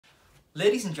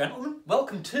Ladies and gentlemen,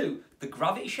 welcome to the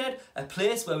Gravity Shed, a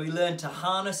place where we learn to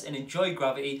harness and enjoy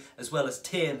gravity as well as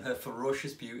tame her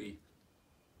ferocious beauty.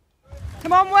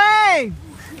 Come on, Wayne!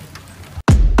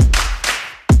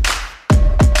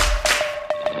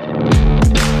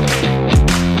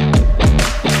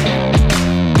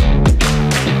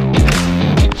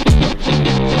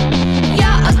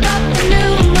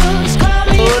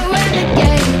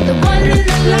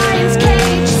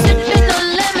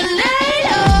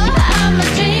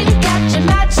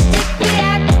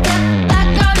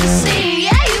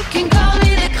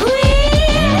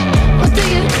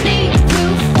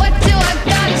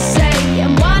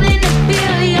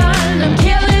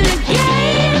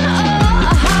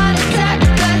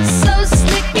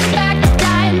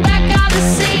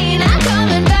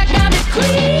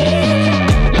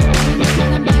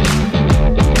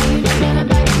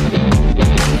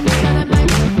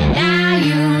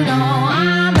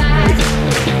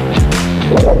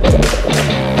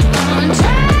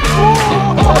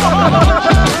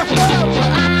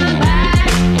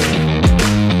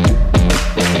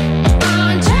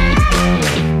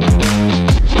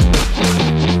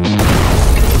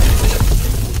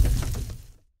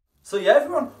 So yeah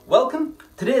everyone, welcome.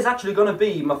 Today is actually going to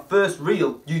be my first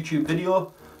real YouTube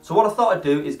video. So what I thought I'd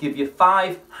do is give you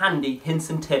 5 handy hints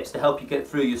and tips to help you get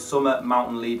through your summer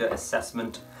mountain leader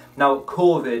assessment. Now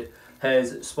COVID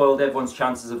has spoiled everyone's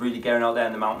chances of really getting out there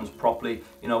in the mountains properly.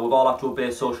 You know, we've all had to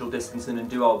obey social distancing and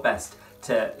do our best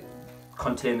to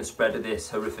contain the spread of this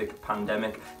horrific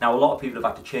pandemic. Now a lot of people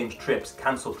have had to change trips,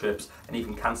 cancel trips and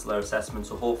even cancel their assessments,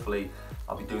 so hopefully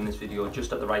I'll be doing this video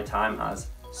just at the right time as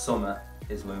summer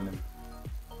is looming.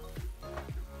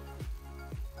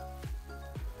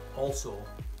 Also,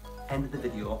 end of the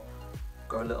video,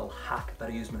 got a little hack that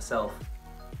I use myself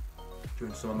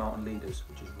during summer mountain leaders,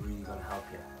 which is really going to help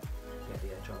you get the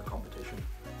edge on the competition.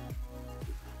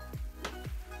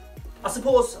 I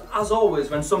suppose, as always,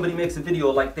 when somebody makes a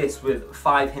video like this with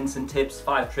 5 hints and tips,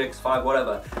 5 tricks, 5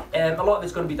 whatever, a lot of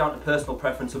it's going to be down to personal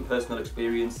preference and personal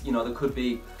experience. You know, there could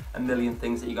be a million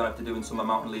things that you're going to have to do in summer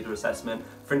mountain leader assessment.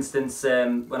 For instance,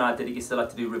 when I did it, you still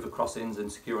had to do river crossings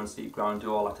and secure on steep ground,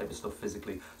 do all that type of stuff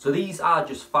physically. So these are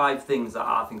just 5 things that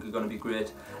I think are going to be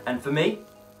great. And for me,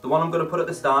 the one I'm going to put at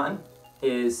the starting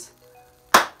is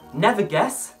never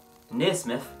guess,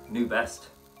 Naismith knew best.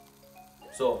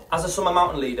 So, as a summer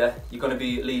mountain leader, you're going to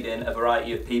be leading a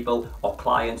variety of people or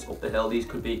clients up the hill. These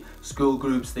could be school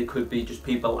groups, they could be just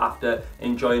people after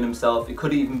enjoying themselves. It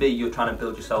could even be you're trying to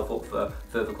build yourself up for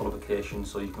further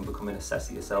qualifications so you can become an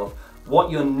assessor yourself.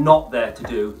 What you're not there to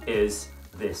do is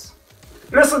this.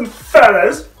 Listen,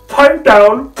 fellas, pipe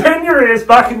down, pin your ears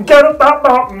back and get up that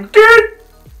mountain. Get!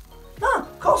 No,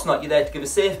 of course not. You're there to give a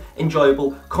safe,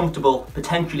 enjoyable, comfortable,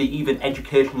 potentially even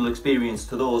educational experience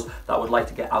to those that would like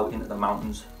to get out into the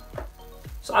mountains.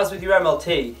 So as with your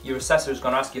MLT, your assessor is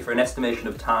going to ask you for an estimation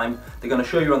of time. They're going to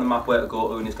show you on the map where to go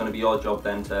to, and it's going to be your job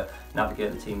then to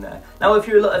navigate the team there. Now if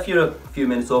you're a few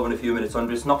minutes over and a few minutes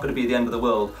under, it's not going to be the end of the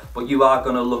world, but you are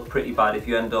going to look pretty bad if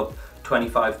you end up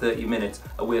 25-30 minutes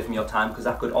away from your time, because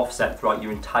that could offset throughout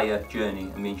your entire journey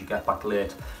and means you get back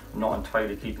late, not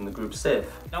entirely keeping the group safe.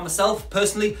 Now myself,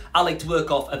 personally, I like to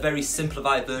work off a very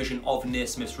simplified version of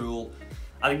Naismith's rule.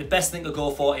 I think the best thing to go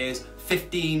for is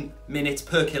 15 minutes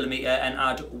per kilometre and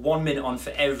add 1 minute on for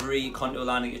every contour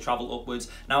line that you travel upwards.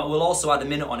 Now it will also add a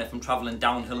minute on if I'm travelling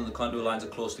downhill and the contour lines are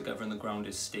close together and the ground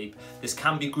is steep. This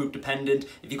can be group dependent.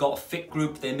 If you've got a fit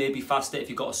group, they may be faster. If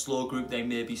you've got a slow group, they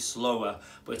may be slower.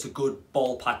 But it's a good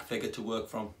ballpark figure to work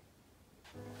from.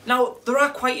 Now, there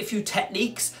are quite a few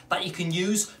techniques that you can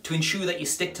use to ensure that you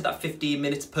stick to that 15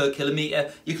 minutes per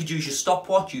kilometre. You could use your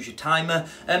stopwatch, use your timer.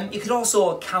 You could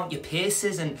also count your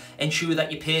paces and ensure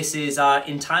that your paces are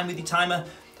in time with your timer.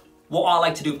 What I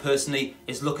like to do personally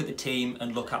is look at the team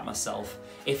and look at myself.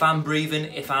 If I'm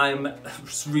breathing, if I'm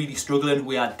really struggling,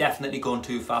 we are definitely going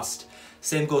too fast.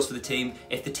 Same goes for the team.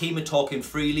 If the team are talking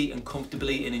freely and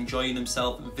comfortably and enjoying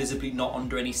themselves, visibly not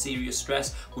under any serious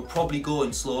stress, we're probably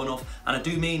going slow enough. And I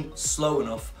do mean slow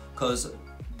enough, because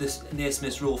this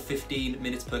Naismith's rule, 15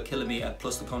 minutes per kilometre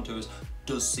plus the contours,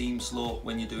 does seem slow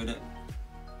when you're doing it.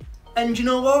 And you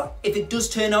know what? If it does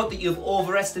turn out that you've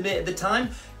overestimated the time,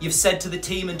 you've said to the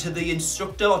team and to the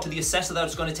instructor or to the assessor that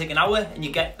it's going to take an hour, and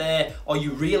you get there, or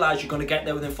you realise you're going to get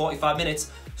there within 45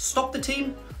 minutes, stop the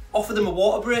team. Offer them a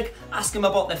water break, ask them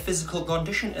about their physical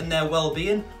condition and their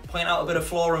well-being, point out a bit of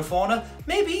flora and fauna,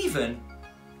 maybe even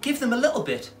give them a little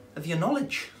bit of your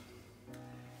knowledge.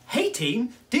 Hey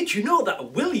team, did you know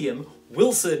that William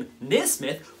Wilson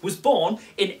Naismith was born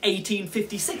in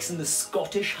 1856 in the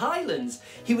Scottish Highlands?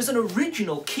 He was an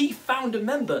original key founder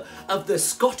member of the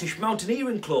Scottish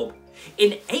Mountaineering Club.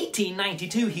 In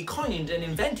 1892, he coined and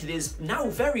invented his now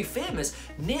very famous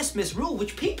Naismith's rule,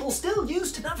 which people still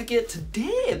use to navigate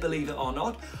today, believe it or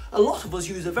not. A lot of us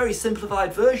use a very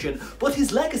simplified version, but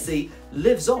his legacy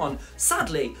lives on.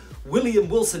 Sadly, William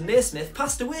Wilson Naismith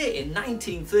passed away in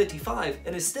 1935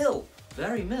 and is still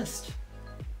very missed.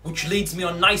 Which leads me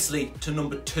on nicely to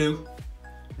number 2.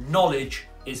 Knowledge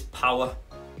is power.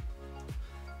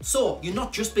 So, you're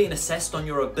not just being assessed on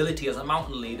your ability as a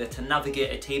mountain leader to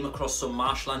navigate a team across some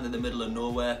marshland in the middle of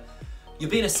nowhere.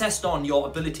 You're being assessed on your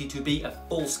ability to be a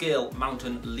full-scale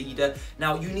mountain leader.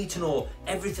 Now, you need to know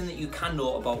everything that you can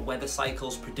know about weather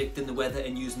cycles, predicting the weather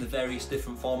and using the various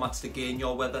different formats to gain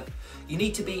your weather. You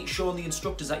need to be showing the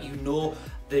instructors that you know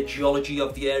the geology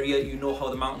of the area, you know how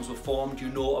the mountains were formed, you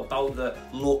know about the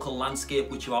local landscape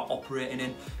which you are operating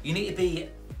in. You need to be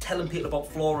telling people about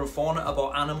flora and fauna,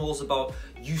 about animals, about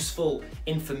useful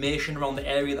information around the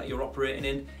area that you're operating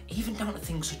in. Even down to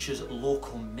things such as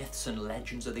local myths and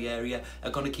legends of the area are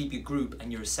going to keep your group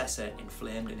and your assessor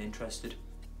inflamed and interested.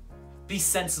 Be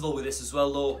sensible with this as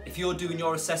well though. If you're doing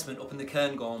your assessment up in the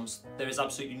Cairngorms, there is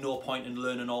absolutely no point in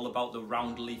learning all about the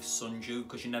round leaf sundew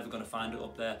because you're never going to find it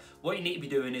up there. What you need to be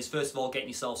doing is first of all getting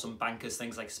yourself some bankers,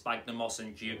 things like sphagnum moss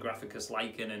and Geographicus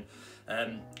lichen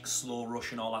and slow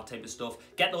rush and all that type of stuff.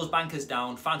 Get those bankers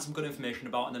down, find some good information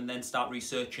about them, and then start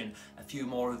researching a few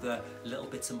more of the little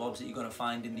bits and bobs that you're going to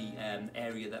find in the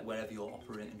area that wherever you're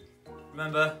operating.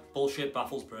 Remember, bullshit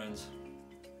baffles brains.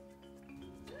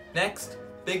 Next.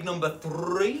 Big number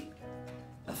 3,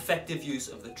 effective use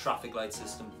of the traffic light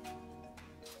system.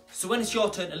 So when it's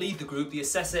your turn to lead the group, the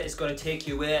assessor is going to take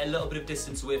you away a little bit of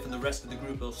distance away from the rest of the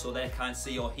group so they can't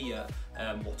see or hear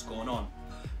what's going on.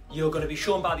 You're going to be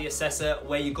shown by the assessor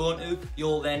where you're going to,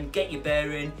 you'll then get your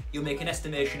bearing, you'll make an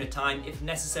estimation of time, if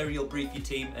necessary you'll brief your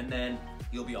team and then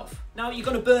you'll be off. Now you're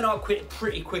going to burn out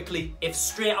pretty quickly if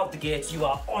straight out the gates you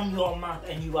are on your map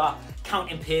and you are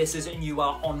counting paces and you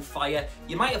are on fire.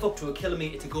 You might have up to 1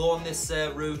 kilometre to go on this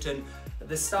route, and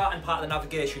the starting part of the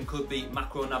navigation could be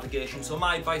macro navigation. So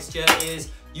my advice to you is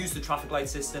use the traffic light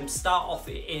system, start off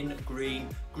in green.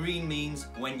 Green means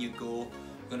when you go.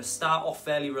 You're going to start off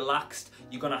fairly relaxed,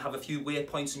 you're going to have a few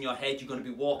waypoints in your head, you're going to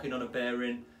be walking on a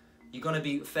bearing, you're going to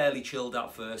be fairly chilled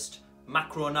at first.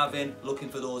 Macro navin, looking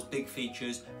for those big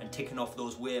features and ticking off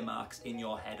those waymarks in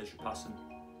your head as you're passing.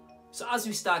 So as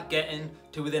we start getting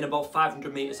to within about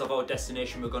 500 metres of our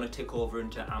destination, we're going to tick over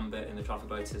into amber in the traffic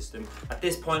light system. At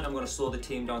this point, I'm going to slow the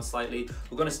team down slightly.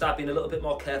 We're going to start being a little bit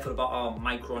more careful about our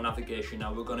micro navigation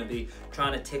now. We're going to be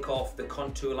trying to tick off the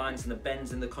contour lines and the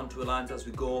bends in the contour lines as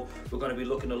we go. We're going to be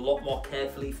looking a lot more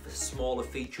carefully for smaller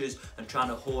features and trying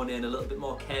to hone in a little bit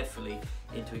more carefully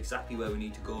into exactly where we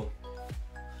need to go.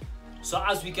 So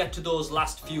as we get to those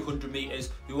last few 100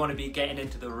 metres, we want to be getting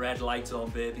into the red light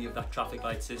zone, baby, of that traffic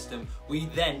light system. We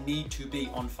then need to be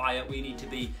on fire. We need to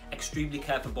be extremely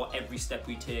careful about every step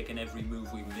we take and every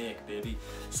move we make, baby.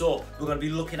 So we're going to be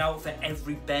looking out for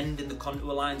every bend in the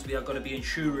contour lines. We are going to be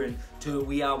ensuring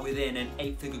we are within an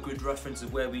 8-figure grid reference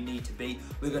of where we need to be.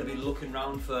 We're going to be looking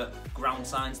around for ground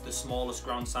signs, the smallest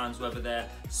ground signs, whether they're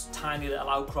tiny little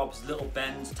outcrops, little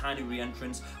bends, tiny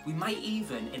re-entrants. We might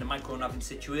even, in a micro-navigation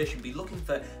situation, be looking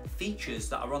for features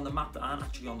that are on the map that aren't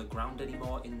actually on the ground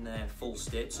anymore in their full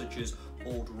state, such as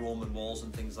old Roman walls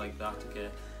and things like that. Okay,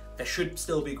 there should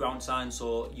still be ground signs,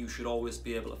 so you should always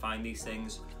be able to find these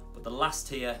things. But the last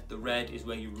tier, the red, is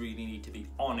where you really need to be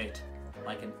on it,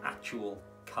 like an actual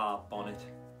car bonnet.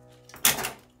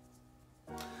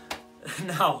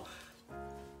 Now,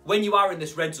 when you are in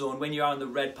this red zone, when you are in the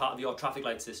red part of your traffic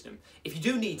light system, if you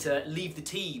do need to leave the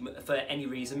team for any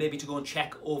reason, maybe to go and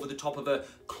check over the top of a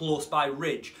close by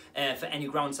ridge for any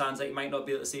ground signs that you might not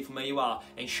be able to see from where you are,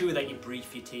 ensure that you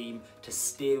brief your team to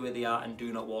stay where they are and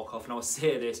do not walk off. And I will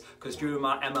say this because during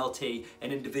my MLT,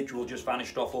 an individual just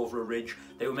vanished off over a ridge.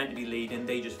 They were meant to be leading,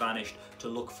 they just vanished to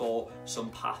look for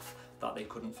some path that they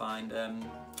couldn't find.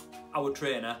 Our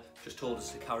trainer just told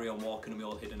us to carry on walking and we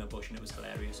all hid in a bush, and it was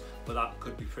hilarious. But that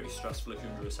could be pretty stressful if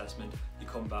you're under assessment. You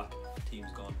come back,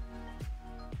 team's gone.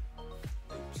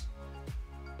 Oops.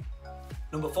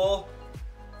 Number 4,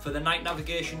 for the night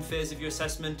navigation phase of your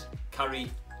assessment, carry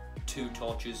 2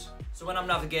 torches. So when I'm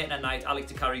navigating at night, I like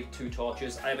to carry 2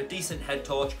 torches. I have a decent head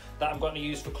torch that I'm going to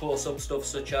use for close-up stuff,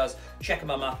 such as checking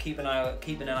my map, keeping an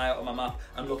eye out on my map,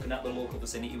 and looking at the local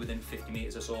vicinity within 50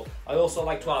 metres or so. I also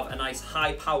like to have a nice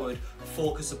high-powered,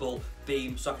 focusable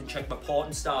beam, so I can check my port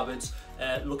and starboards,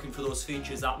 looking for those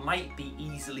features that might be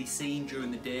easily seen during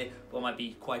the day, but might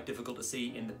be quite difficult to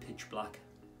see in the pitch black.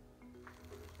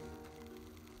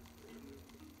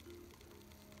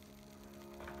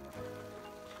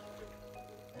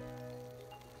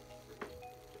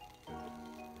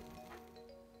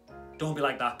 Don't be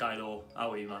like that guy though, are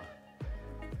we, man?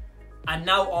 And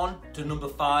now on to number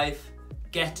 5,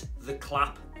 get the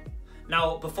clap.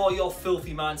 Now, before your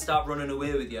filthy minds start running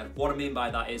away with you, what I mean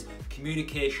by that is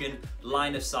communication,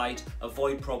 line of sight,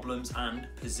 avoid problems, and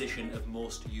position of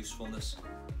most usefulness.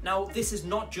 Now, this is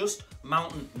not just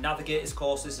mountain navigators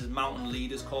course, this is mountain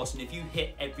leaders course, and if you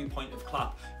hit every point of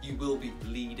clap, you will be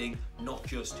leading, not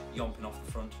just yomping off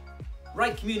the front.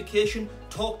 Right communication,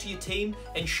 talk to your team,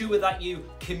 ensure that you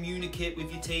communicate with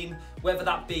your team, whether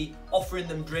that be offering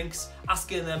them drinks,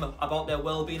 asking them about their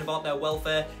well-being, about their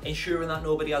welfare, ensuring that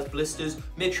nobody has blisters.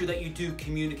 Make sure that you do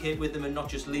communicate with them and not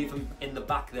just leave them in the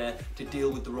back there to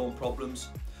deal with their own problems.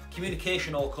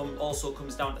 Communication also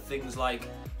comes down to things like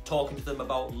talking to them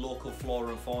about local flora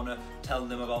and fauna, telling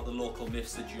them about the local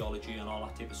myths, the geology and all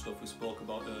that type of stuff we spoke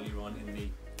about earlier on in the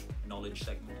knowledge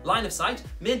segment. Line of sight,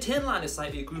 maintain line of sight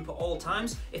of your group at all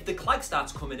times. If the clag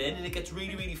starts coming in and it gets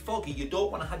really foggy, you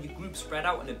don't want to have your group spread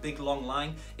out in a big long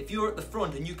line. If you're at the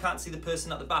front and you can't see the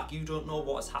person at the back, you don't know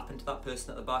what has happened to that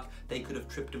person at the back. They could have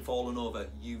tripped and fallen over.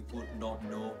 You would not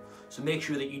know. So make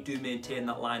sure that you do maintain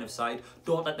that line of sight.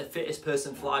 Don't let the fittest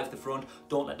person fly off the front.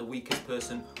 Don't let the weakest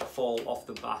person fall off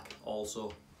the back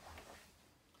also.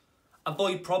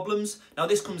 Avoid problems. Now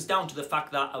this comes down to the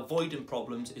fact that avoiding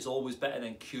problems is always better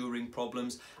than curing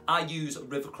problems. I use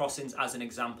river crossings as an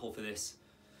example for this.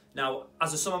 Now,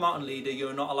 as a summer mountain leader,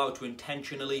 you're not allowed to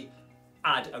intentionally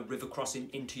add a river crossing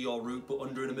into your route, but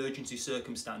under an emergency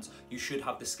circumstance, you should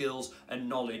have the skills and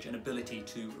knowledge and ability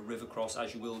to river cross,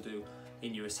 as you will do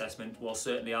in your assessment. Well,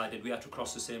 certainly I did. We had to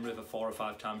cross the same river 4 or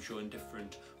 5 times, showing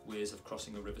different ways of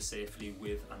crossing a river safely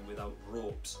with and without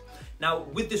ropes. Now,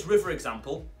 with this river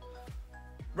example,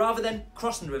 rather than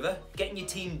crossing the river, getting your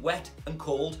team wet and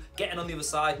cold, getting on the other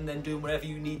side and then doing whatever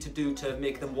you need to do to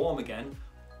make them warm again,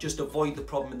 just avoid the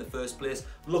problem in the first place.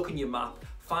 Look in your map,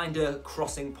 find a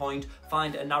crossing point,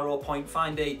 find a narrow point,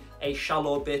 find a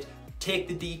shallow bit, take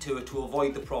the detour to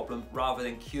avoid the problem rather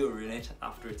than curing it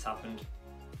after it's happened.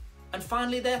 And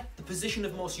finally there, the position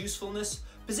of most usefulness.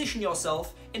 Position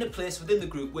yourself in a place within the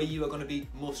group where you are going to be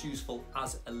most useful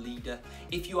as a leader.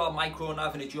 If you are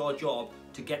micro-naving, it's your job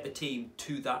to get the team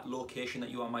to that location that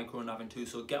you are micro-naving to.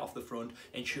 So get off the front,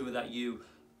 ensure that you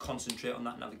concentrate on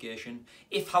that navigation.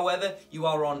 If, however, you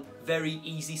are on very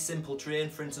easy, simple terrain,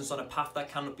 for instance on a path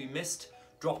that cannot be missed,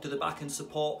 drop to the back and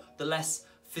support the less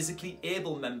physically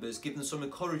able members, give them some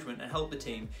encouragement and help the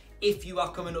team. If you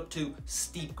are coming up to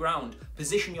steep ground,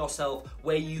 position yourself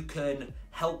where you can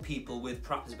help people with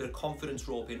perhaps a bit of confidence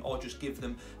roping, or just give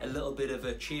them a little bit of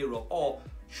a cheer up, or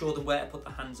show them where to put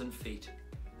their hands and feet.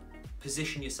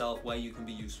 Position yourself where you can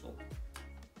be useful.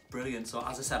 Brilliant. So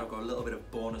as I said, I've got a little bit of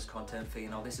bonus content for you.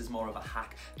 Now this is more of a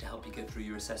hack to help you get through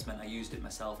your assessment. I used it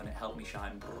myself and it helped me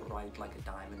shine bright like a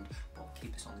diamond. But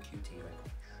keep this on the QT, right?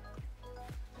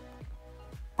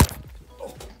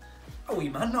 Oh, wee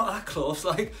man, not that close,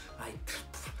 like,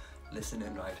 listen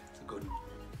in, right, it's a good one.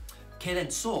 Okay then,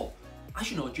 so, as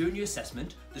you know, during your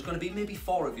assessment, there's going to be maybe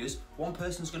 4 of you, one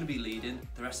person's going to be leading,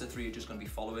 the rest of the 3 are just going to be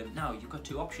following. Now, you've got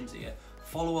 2 options here,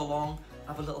 follow along,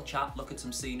 have a little chat, look at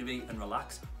some scenery and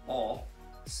relax, or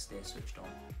stay switched on.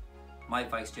 My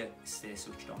advice to you is stay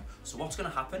switched on. So what's going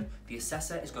to happen? The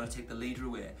assessor is going to take the leader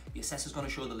away, the assessor's going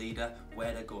to show the leader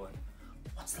where they're going.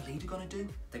 What's the leader going to do?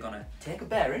 They're going to take a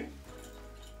bearing,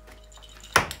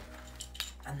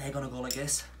 and they're going to go like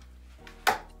this.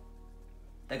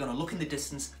 They're going to look in the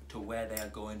distance to where they are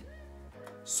going.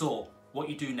 So what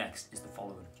you do next is the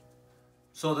following.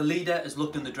 So the leader has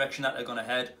looked in the direction that they're going to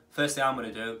head. First thing I'm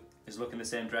going to do is look in the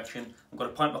same direction. I'm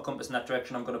going to point my compass in that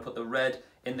direction. I'm going to put the red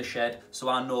in the shed so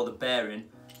I know the bearing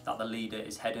that the leader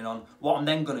is heading on. What I'm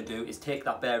then going to do is take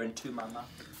that bearing to my map.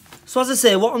 So as I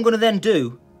say, what I'm going to then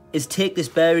do is take this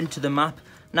bearing to the map.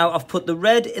 Now I've put the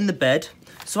red in the bed,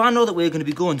 so I know that we're going to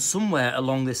be going somewhere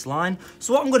along this line.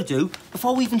 So what I'm going to do,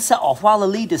 before we even set off, while the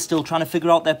leader's still trying to figure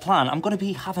out their plan, I'm going to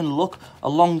be having a look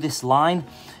along this line.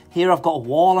 Here I've got a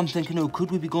wall. I'm thinking, oh,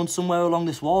 could we be going somewhere along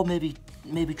this wall? Maybe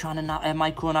trying to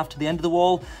micro-nav to the end of the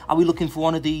wall. Are we looking for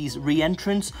one of these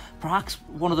re-entrants? Perhaps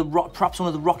one of the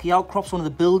rocky outcrops, one of the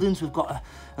buildings. We've got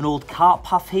an old cart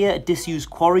path here, a disused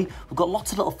quarry. We've got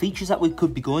lots of little features that we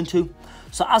could be going to.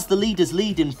 So as the leader's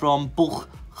leading from Buch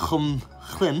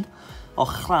Chlyn, or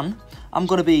Chlan, I'm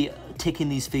going to be ticking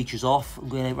these features off. I'm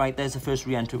going, right, there's the first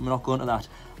re-entrant, we're not going to that.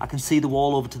 I can see the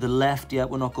wall over to the left, yeah,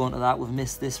 we're not going to that. We've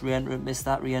missed this re-entrant, missed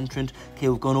that re-entrant. Okay,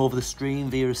 we've gone over the stream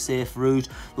via a safe route.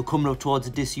 We're coming up towards a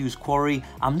disused quarry.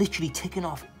 I'm literally ticking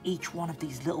off each one of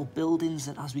these little buildings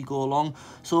as we go along.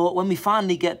 So when we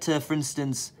finally get to, for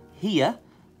instance, here,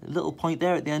 a little point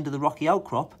there at the end of the rocky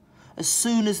outcrop, as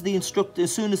soon as the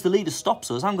leader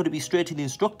stops us, I'm going to be straight to the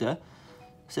instructor.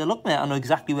 Say, look mate, I know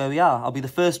exactly where we are. I'll be the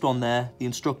first one there. The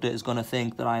instructor is going to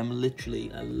think that I am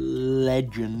literally a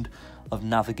legend of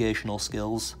navigational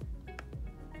skills.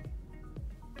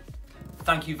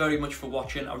 Thank you very much for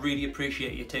watching. I really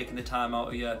appreciate you taking the time out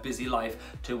of your busy life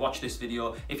to watch this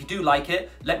video. If you do like it,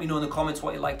 let me know in the comments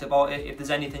what you liked about it. If there's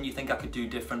anything you think I could do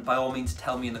different, by all means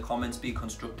tell me in the comments, be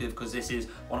constructive, because this is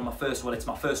one of my first, well, it's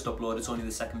my first upload, it's only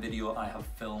the second video I have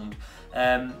filmed.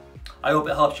 I hope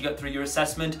it helps you get through your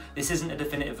assessment. This isn't a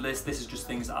definitive list, this is just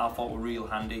things that I thought were real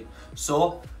handy.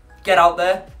 So, get out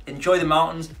there, enjoy the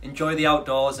mountains, enjoy the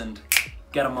outdoors, and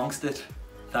get amongst it.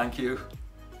 Thank you.